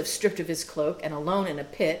Joseph stripped of his cloak and alone in a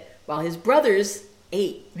pit while his brothers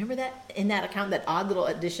ate. Remember that in that account, that odd little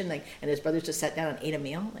addition, like, and his brothers just sat down and ate a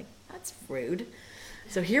meal? Like, that's rude.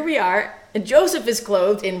 So here we are, and Joseph is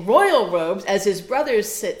clothed in royal robes as his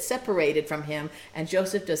brothers sit separated from him, and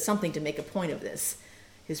Joseph does something to make a point of this.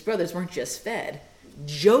 His brothers weren't just fed.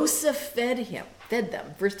 Joseph fed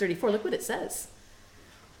them. Verse 34, look what it says.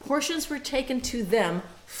 Portions were taken to them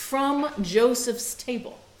from Joseph's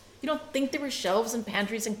table. You don't think there were shelves and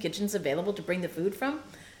pantries and kitchens available to bring the food from?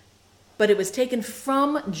 But it was taken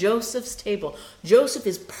from Joseph's table. Joseph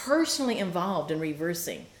is personally involved in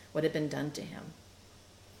reversing what had been done to him.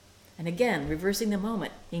 And again, reversing the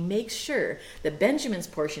moment, he makes sure that Benjamin's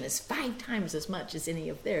portion is 5 times as much as any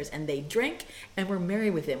of theirs. And they drank and were merry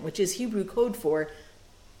with him, which is Hebrew code for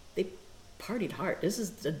they partied hard. This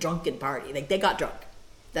is a drunken party. Like, they got drunk.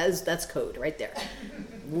 That's code right there.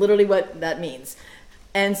 Literally what that means.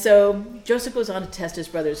 And so Joseph goes on to test his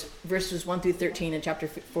brothers, verses 1 through 13 in chapter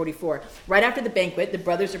 44. Right after the banquet, the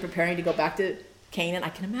brothers are preparing to go back to Canaan. I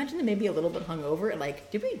can imagine them maybe a little bit hungover.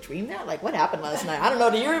 Like, did we dream that? Like, what happened last night? I don't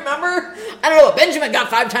know. Do you remember? I don't know. Benjamin got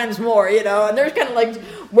 5 times more, and they're kind of like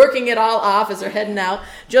working it all off as they're heading out.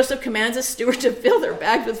 Joseph commands a steward to fill their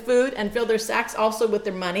bags with food and fill their sacks also with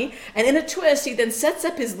their money. And in a twist, he then sets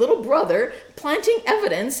up his little brother, planting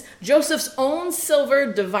evidence, Joseph's own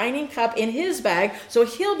silver divining cup in his bag. So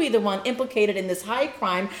he'll be the one implicated in this high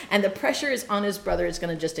crime, and the pressure is on his brother is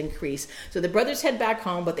going to just increase. So the brothers head back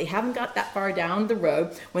home, but they haven't got that far down the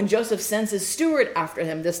road when Joseph sends his steward after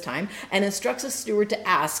him this time and instructs his steward to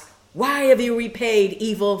ask, "Why have you repaid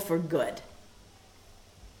evil for good?"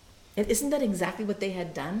 And isn't that exactly what they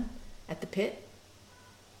had done at the pit?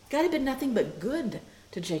 God had been nothing but good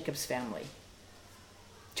to Jacob's family.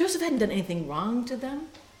 Joseph hadn't done anything wrong to them.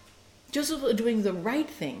 Joseph was doing the right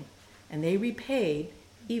thing, and they repaid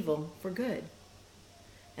evil for good.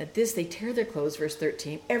 At this, they tear their clothes, verse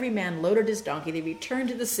 13. Every man loaded his donkey. They returned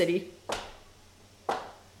to the city.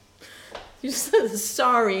 Just a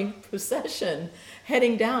sorry procession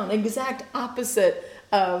heading down, exact opposite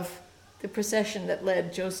of the procession that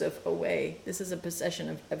led Joseph away. This is a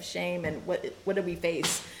procession of shame, and what do we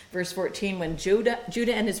face? Verse 14, when Judah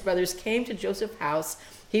and his brothers came to Joseph's house,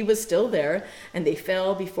 he was still there, and they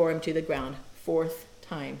fell before him to the ground, 4th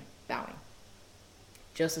time bowing.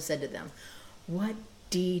 Joseph said to them, "What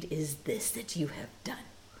deed is this that you have done?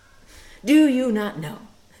 Do you not know?"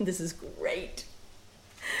 And this is great.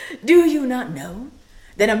 "Do you not know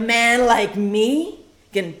that a man like me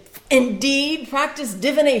can indeed practice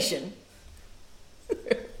divination?"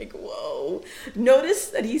 Like, whoa. Notice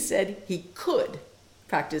that he said he could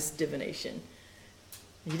practice divination.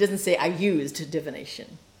 He doesn't say, "I used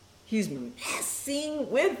divination." He's messing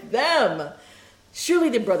with them. Surely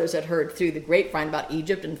the brothers had heard through the grapevine about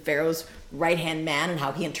Egypt and Pharaoh's right-hand man and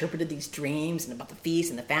how he interpreted these dreams and about the feast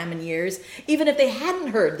and the famine years. Even if they hadn't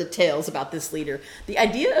heard the tales about this leader, the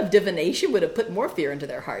idea of divination would have put more fear into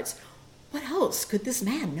their hearts. What else could this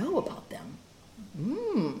man know about them?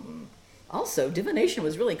 Also, divination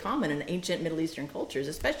was really common in ancient Middle Eastern cultures,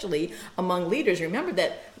 especially among leaders. Remember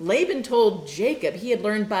that Laban told Jacob he had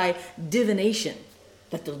learned by divination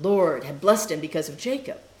that the Lord had blessed him because of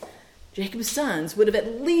Jacob. Jacob's sons would have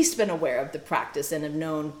at least been aware of the practice and have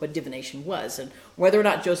known what divination was and whether or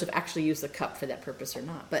not Joseph actually used the cup for that purpose or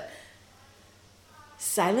not. But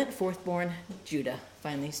silent fourthborn Judah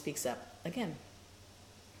finally speaks up again.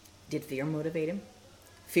 Did fear motivate him?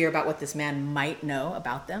 Fear about what this man might know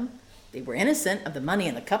about them? They were innocent of the money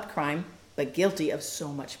and the cup crime, but guilty of so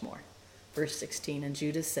much more. Verse 16, and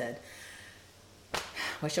Judah said,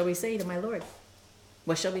 "What shall we say to my Lord?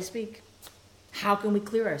 What shall we speak? How can we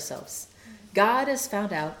clear ourselves? God has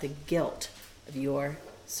found out the guilt of your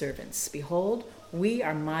servants. Behold, we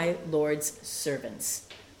are my Lord's servants,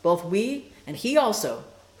 both we and he also,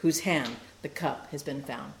 whose hand the cup has been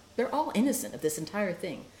found." They're all innocent of this entire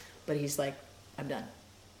thing. But he's like, I'm done.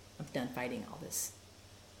 I'm done fighting all this.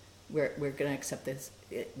 We're going to accept this,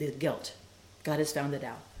 the guilt. God has found it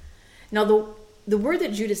out. Now, the word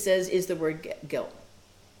that Judah says is the word guilt.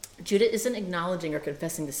 Judah isn't acknowledging or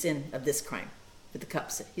confessing the sin of this crime with the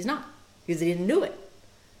cups. He's not, because he didn't do it.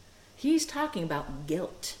 He's talking about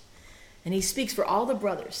guilt. And he speaks for all the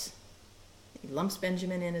brothers. He lumps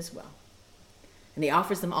Benjamin in as well. And he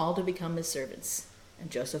offers them all to become his servants. And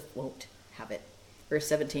Joseph won't have it. Verse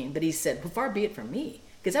 17, but he said, well, far be it from me,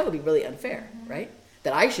 because that would be really unfair, right?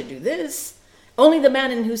 That I should do this. Only the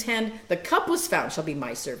man in whose hand the cup was found shall be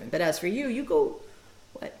my servant. But as for you, you go,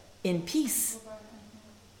 what? In peace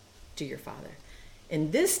to your father.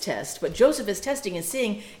 In this test, what Joseph is testing and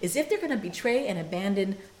seeing is if they're going to betray and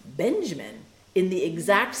abandon Benjamin in the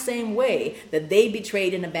exact same way that they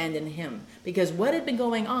betrayed and abandoned him. Because what had been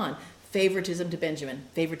going on? Favoritism to Benjamin,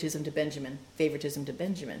 favoritism to Benjamin, favoritism to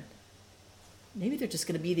Benjamin. Maybe they're just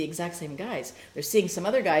going to be the exact same guys. They're seeing some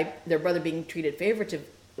other guy, their brother, being treated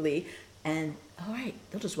favoritively, and all right,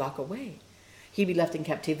 they'll just walk away. He'd be left in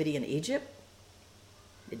captivity in Egypt.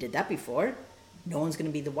 They did that before. No one's going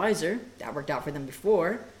to be the wiser. That worked out for them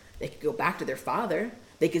before. They could go back to their father.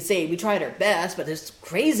 They could say, we tried our best, but this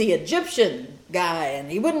crazy Egyptian guy, and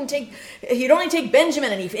he'd only take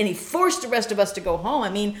Benjamin, and he forced the rest of us to go home. I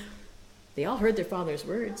mean, they all heard their father's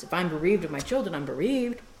words. If I'm bereaved of my children, I'm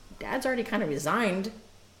bereaved. Dad's already kind of resigned.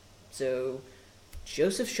 So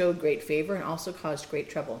Joseph showed great favor and also caused great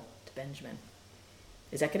trouble to Benjamin.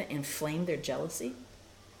 Is that going to inflame their jealousy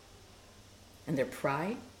and their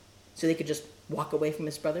pride so they could just walk away from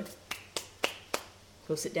his brother?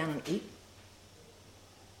 Go sit down and eat?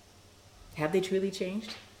 Have they truly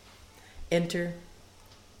changed? Enter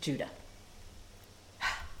Judah.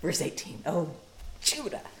 Verse 18. Oh,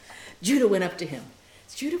 Judah. Judah went up to him.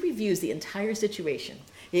 Judah reviews the entire situation.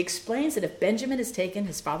 He explains that if Benjamin is taken,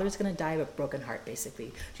 his father is going to die of a broken heart,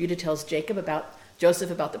 basically. Judah tells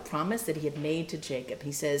Joseph about the promise that he had made to Jacob.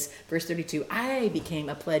 He says, verse 32, I became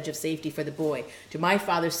a pledge of safety for the boy to my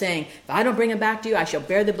father, saying, if I don't bring him back to you, I shall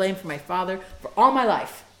bear the blame for my father for all my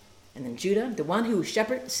life. And then Judah, the one who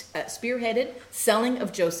spearheaded selling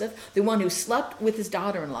of Joseph, the one who slept with his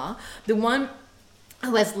daughter-in-law, the one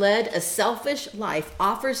who has led a selfish life,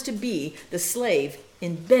 offers to be the slave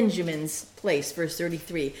in Benjamin's place. Verse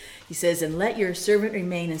 33, he says, and let your servant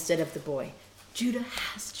remain instead of the boy. Judah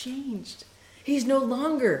has changed. He's no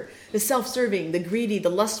longer the self-serving, the greedy, the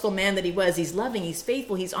lustful man that he was. He's loving, he's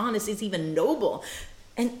faithful, he's honest, he's even noble.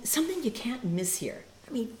 And something you can't miss here.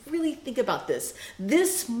 I mean, really think about this.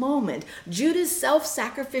 This moment, Judah's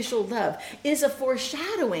self-sacrificial love is a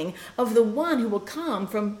foreshadowing of the one who will come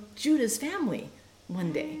from Judah's family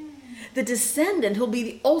one day. The descendant who'll be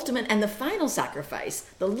the ultimate and the final sacrifice,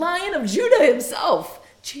 the Lion of Judah himself,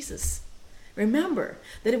 Jesus. Remember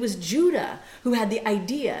that it was Judah who had the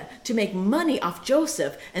idea to make money off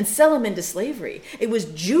Joseph and sell him into slavery. It was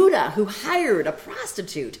Judah who hired a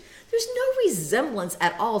prostitute. There's no resemblance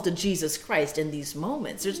at all to Jesus Christ in these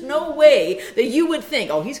moments. There's no way that you would think,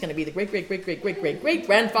 oh, he's going to be the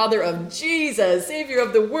great-great-great-great-great-great-grandfather of Jesus, Savior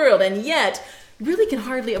of the world. And yet, really can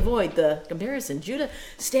hardly avoid the comparison. Judah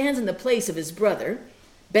stands in the place of his brother,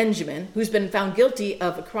 Benjamin, who's been found guilty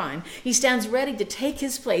of a crime. He stands ready to take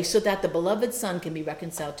his place so that the beloved son can be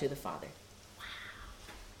reconciled to the father. Wow.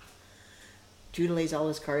 Judah lays all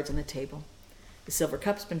his cards on the table. The silver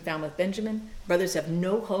cup's been found with Benjamin. Brothers have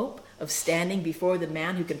no hope of standing before the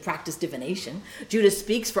man who can practice divination. Judah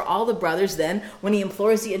speaks for all the brothers then when he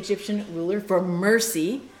implores the Egyptian ruler for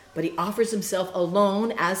mercy, but he offers himself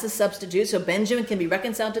alone as a substitute so Benjamin can be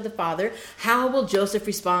reconciled to the father. How will Joseph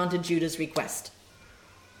respond to Judah's request?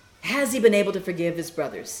 Has he been able to forgive his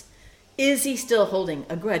brothers? Is he still holding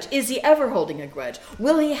a grudge? Is he ever holding a grudge?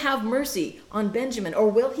 Will he have mercy on Benjamin, or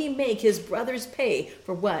will he make his brothers pay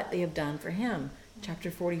for what they have done for him?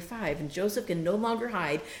 Chapter 45, and Joseph can no longer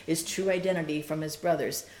hide his true identity from his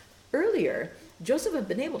brothers. Earlier, Joseph had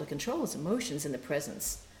been able to control his emotions in the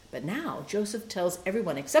presence, but now Joseph tells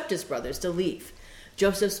everyone except his brothers to leave.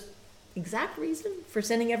 Joseph's exact reason for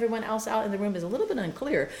sending everyone else out in the room is a little bit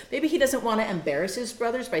unclear. Maybe he doesn't want to embarrass his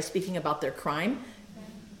brothers by speaking about their crime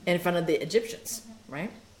in front of the Egyptians,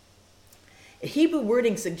 right? A Hebrew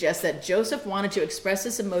wording suggests that Joseph wanted to express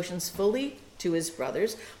his emotions fully to his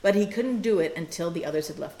brothers, but he couldn't do it until the others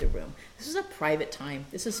had left the room. This is a private time.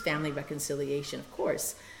 This is family reconciliation, of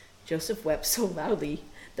course. Joseph wept so loudly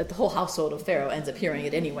that the whole household of Pharaoh ends up hearing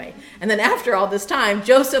it anyway. And then after all this time,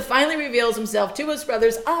 Joseph finally reveals himself to his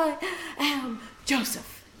brothers. I am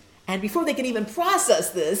Joseph. And before they can even process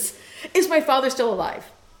this, is my father still alive?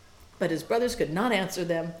 But his brothers could not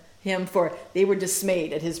answer him, for they were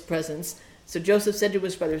dismayed at his presence. So Joseph said to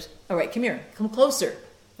his brothers, all right, come here, come closer.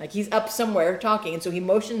 Like he's up somewhere talking, and so he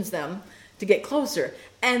motions them to get closer.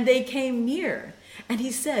 And they came near. And he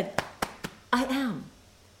said, I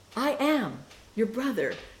am your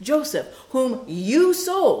brother, Joseph, whom you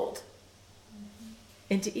sold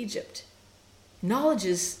into Egypt.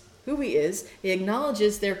 Acknowledges who he is. He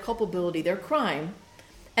acknowledges their culpability, their crime.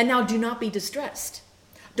 And now do not be distressed.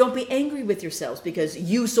 Don't be angry with yourselves because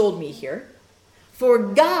you sold me here. For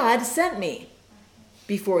God sent me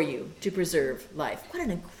before you to preserve life. What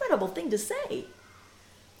an incredible thing to say.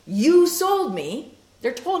 You sold me.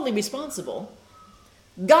 They're totally responsible.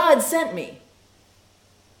 God sent me.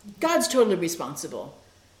 God's totally responsible.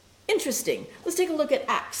 Interesting. Let's take a look at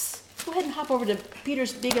Acts. Go ahead and hop over to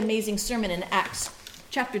Peter's big, amazing sermon in Acts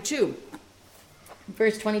chapter 2,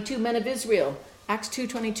 verse 22. Men of Israel, Acts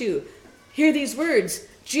 2:22. Hear these words.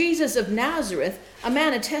 Jesus of Nazareth, a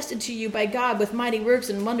man attested to you by God with mighty works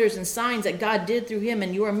and wonders and signs that God did through him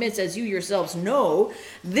in your midst, as you yourselves know.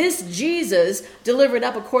 This Jesus, delivered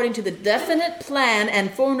up according to the definite plan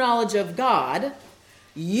and foreknowledge of God,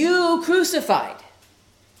 you crucified.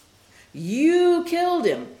 You killed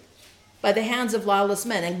him by the hands of lawless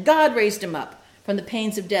men, and God raised him up from the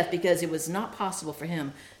pains of death because it was not possible for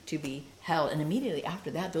him to be held. And immediately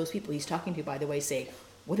after that, those people he's talking to, by the way, say,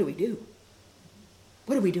 what do we do?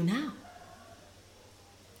 What do we do now?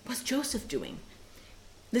 What's Joseph doing?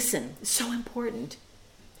 Listen, it's so important.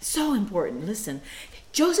 So important. Listen,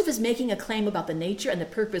 Joseph is making a claim about the nature and the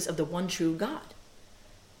purpose of the one true God.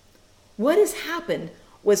 What has happened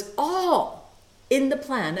was all in the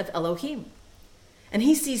plan of Elohim. And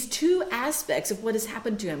he sees two aspects of what has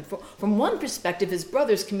happened to him. From one perspective, his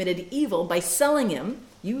brothers committed evil by selling him.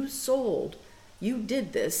 You sold. You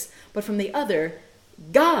did this. But from the other,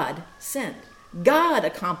 God sent. God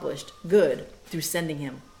accomplished good through sending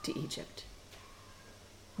him to Egypt.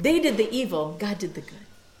 They did the evil, God did the good.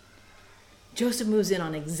 Joseph moves in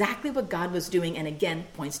on exactly what God was doing and again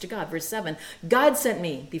points to God. Verse 7, God sent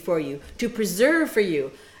me before you to preserve for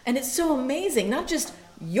you. And it's so amazing, not just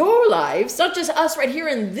your lives, not just us right here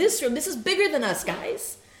in this room. This is bigger than us,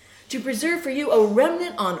 guys. To preserve for you a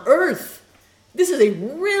remnant on earth. This is a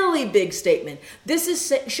really big statement. This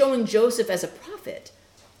is showing Joseph as a prophet.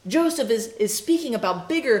 Joseph is speaking about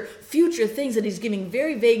bigger future things, and he's giving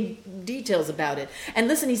very vague details about it. And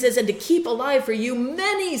listen, he says, and to keep alive for you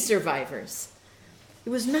many survivors. It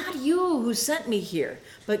was not you who sent me here,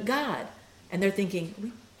 but God. And they're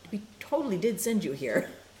thinking, we totally did send you here.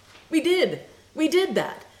 We did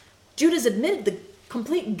that. Judah's admitted the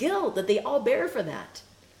complete guilt that they all bear for that.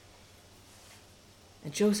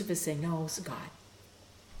 And Joseph is saying, no, it's God.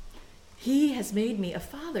 He has made me a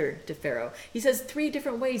father to Pharaoh. He says 3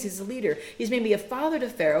 different ways he's a leader. He's made me a father to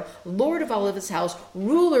Pharaoh, Lord of all of his house,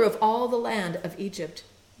 ruler of all the land of Egypt.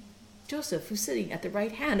 Joseph, who's sitting at the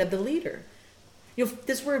right hand of the leader. You know,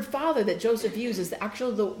 this word father that Joseph uses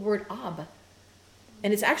is the word Ab.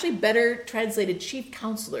 And it's actually better translated chief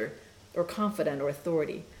counselor or confidant or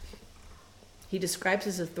authority. He describes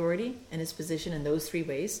his authority and his position in those 3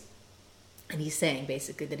 ways. And he's saying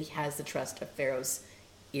basically that he has the trust of Pharaoh's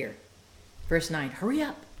ear. Verse 9, hurry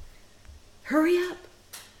up. Hurry up.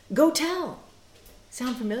 Go tell.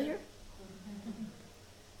 Sound familiar?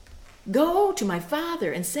 Go to my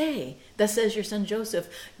father and say, thus says your son Joseph,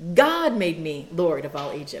 God made me Lord of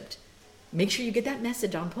all Egypt. Make sure you get that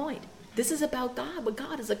message on point. This is about God, what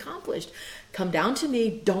God has accomplished. Come down to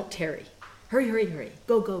me, don't tarry. Hurry, hurry, hurry.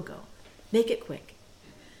 Go, go, go. Make it quick.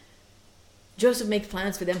 Joseph makes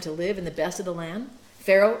plans for them to live in the best of the land.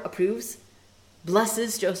 Pharaoh approves,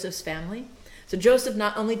 blesses Joseph's family. So Joseph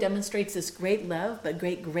not only demonstrates this great love, but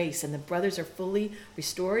great grace, and the brothers are fully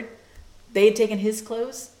restored. They had taken his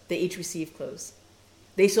clothes, they each received clothes.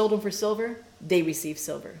 They sold him for silver, they received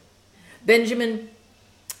silver.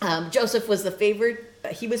 Joseph was the favored,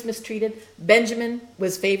 he was mistreated. Benjamin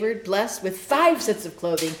was favored, blessed with 5 sets of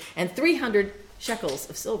clothing and 300 shekels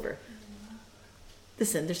of silver.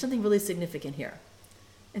 Listen, there's something really significant here.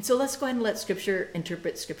 And so let's go ahead and let Scripture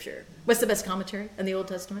interpret Scripture. What's the best commentary in the Old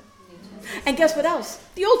Testament? And guess what else?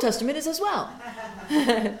 The Old Testament is as well.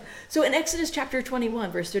 So in Exodus chapter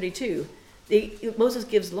 21, verse 32, Moses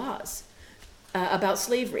gives laws about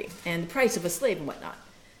slavery and the price of a slave and whatnot.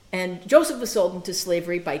 And Joseph was sold into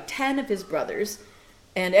slavery by 10 of his brothers.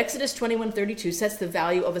 And Exodus 21:32 sets the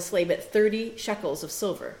value of a slave at 30 shekels of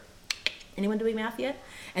silver. Anyone doing math yet?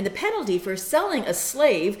 And the penalty for selling a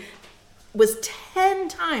slave was 10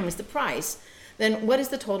 times the price. Then what is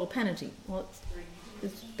the total penalty? Well,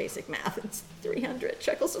 it's basic math. It's 300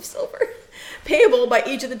 shekels of silver, payable by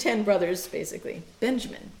each of the 10 brothers, basically.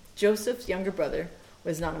 Benjamin, Joseph's younger brother,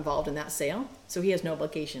 was not involved in that sale, so he has no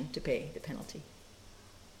obligation to pay the penalty.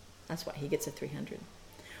 That's why he gets a 300.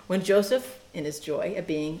 When Joseph, in his joy at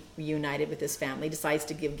being reunited with his family, decides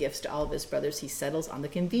to give gifts to all of his brothers, he settles on the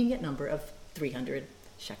convenient number of 300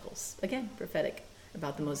 shekels. Again, prophetic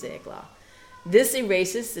about the Mosaic law. This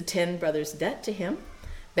erases the 10 brothers' debt to him.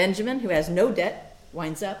 Benjamin, who has no debt,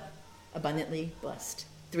 winds up abundantly blessed.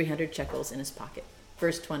 300 shekels in his pocket.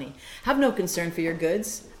 Verse 20, have no concern for your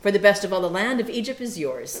goods, for the best of all the land of Egypt is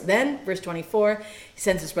yours. Then, verse 24, he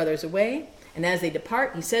sends his brothers away, and as they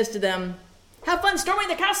depart, he says to them, have fun storming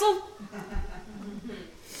the castle?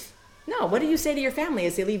 No, what do you say to your family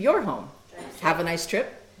as they leave your home? Have a nice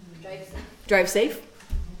trip. Drive safe.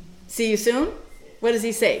 See you soon. What does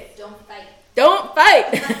he say? Don't fight. Don't fight.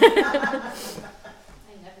 I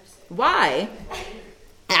never say. Why?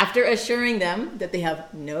 After assuring them that they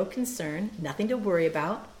have no concern, nothing to worry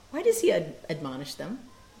about, why does he admonish them?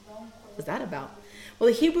 What's that about? Well,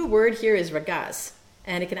 the Hebrew word here is ragaz,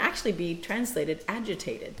 and it can actually be translated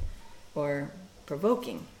agitated or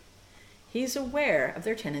provoking. He's aware of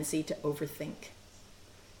their tendency to overthink,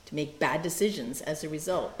 to make bad decisions as a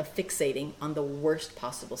result of fixating on the worst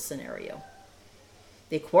possible scenario.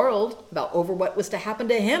 They quarreled over what was to happen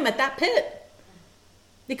to him at that pit.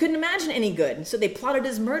 They couldn't imagine any good, and so they plotted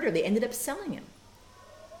his murder. They ended up selling him.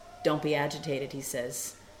 Don't be agitated, he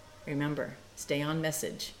says. Remember, stay on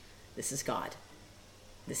message. This is God.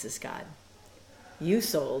 This is God. You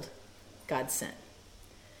sold, God sent.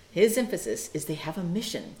 His emphasis is they have a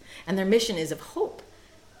mission, and their mission is of hope.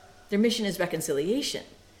 Their mission is reconciliation.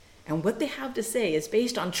 And what they have to say is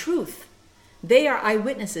based on truth. They are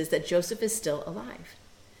eyewitnesses that Joseph is still alive.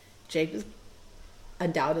 Jacob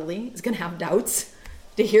undoubtedly is going to have doubts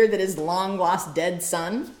to hear that his long-lost dead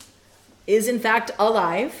son is in fact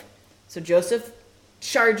alive. So Joseph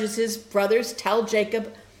charges his brothers, tell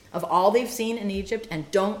Jacob of all they've seen in Egypt, and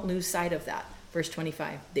don't lose sight of that. Verse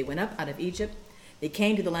 25, they went up out of Egypt. They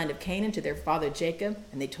came to the land of Canaan to their father Jacob,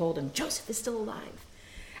 and they told him, Joseph is still alive,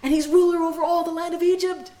 and he's ruler over all the land of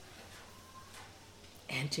Egypt.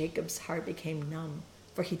 And Jacob's heart became numb,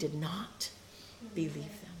 for he did not believe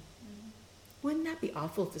them. Wouldn't that be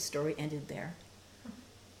awful if the story ended there?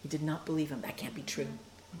 He did not believe him. That can't be true.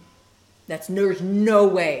 There's no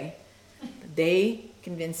way. But they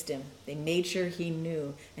convinced him. They made sure he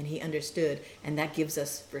knew and he understood. And that gives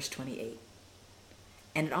us verse 28.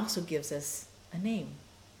 And it also gives us a name,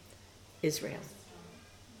 Israel.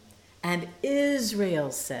 And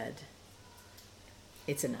Israel said,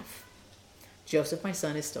 it's enough. Joseph, my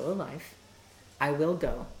son, is still alive. I will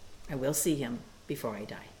go. I will see him before I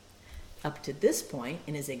die. Up to this point,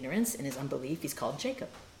 in his ignorance, in his unbelief, he's called Jacob.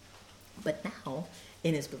 But now,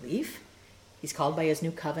 in his belief, he's called by his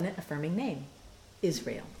new covenant affirming name,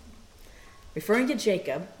 Israel. Referring to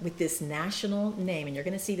Jacob with this national name, and you're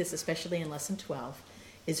going to see this especially in lesson 12,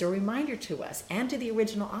 is a reminder to us and to the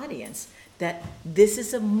original audience that this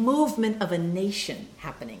is a movement of a nation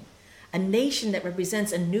happening, a nation that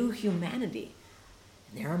represents a new humanity.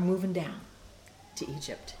 And they're moving down to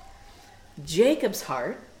Egypt. Jacob's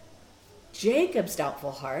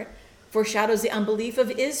doubtful heart, foreshadows the unbelief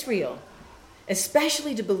of Israel,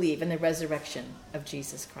 especially to believe in the resurrection of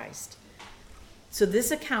Jesus Christ. So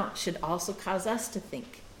this account should also cause us to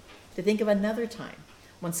think of another time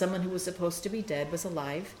when someone who was supposed to be dead was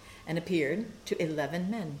alive and appeared to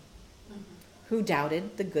 11 men who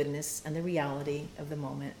doubted the goodness and the reality of the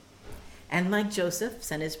moment. And like Joseph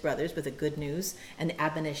sent his brothers with the good news and the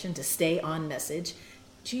admonition to stay on message,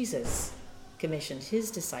 Jesus commissioned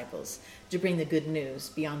his disciples to bring the good news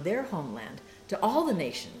beyond their homeland to all the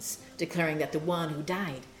nations, declaring that the one who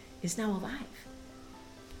died is now alive.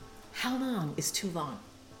 How long is too long?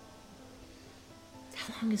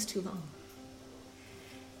 How long is too long?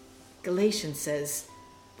 Galatians says,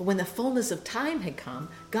 but when the fullness of time had come,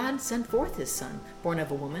 God sent forth his Son, born of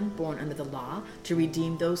a woman, born under the law, to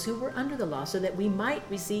redeem those who were under the law, so that we might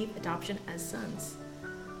receive adoption as sons.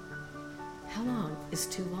 How long is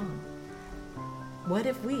too long? What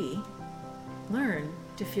if we learn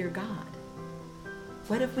to fear God?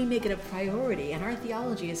 What if we make it a priority and our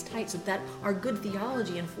theology is tight so that our good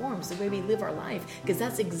theology informs the way we live our life? Because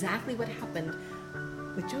that's exactly what happened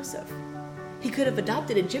with Joseph. He could have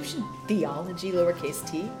adopted Egyptian theology, lowercase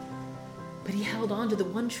t, but he held on to the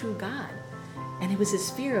one true God. And it was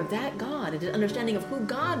his fear of that God and his understanding of who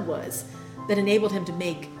God was that enabled him to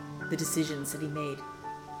make the decisions that he made,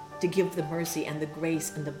 to give the mercy and the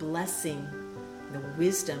grace and the blessing and the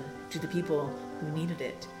wisdom to the people who needed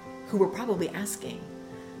it, who were probably asking,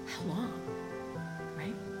 how long,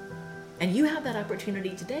 right? And you have that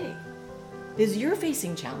opportunity today. Because you're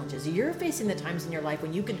facing challenges. You're facing the times in your life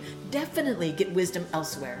when you can definitely get wisdom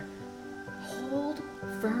elsewhere. Hold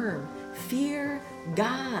firm. Fear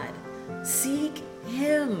God. Seek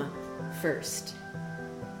him first.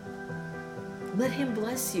 Let him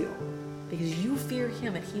bless you because you fear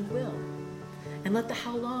him and he will. And let the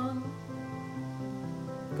how long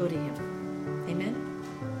go to him. Amen?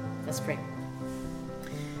 Let's pray.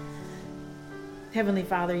 Heavenly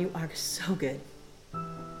Father, you are so good.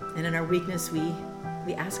 And in our weakness, we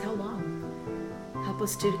ask how long. Help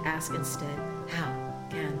us to ask instead, how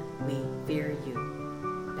can we fear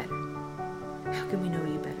you better? How can we know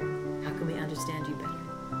you better? How can we understand you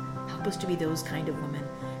better? Help us to be those kind of women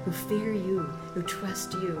who fear you, who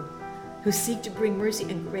trust you, who seek to bring mercy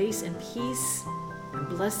and grace and peace and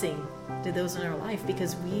blessing to those in our life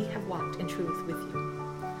because we have walked in truth with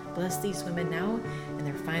you. Bless these women now in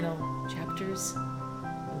their final chapters.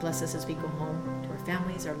 Bless us as we go home to our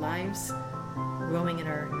families, our lives, growing in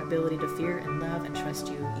our ability to fear and love and trust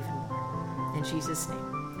you even more. In Jesus'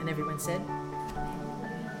 name. And everyone said,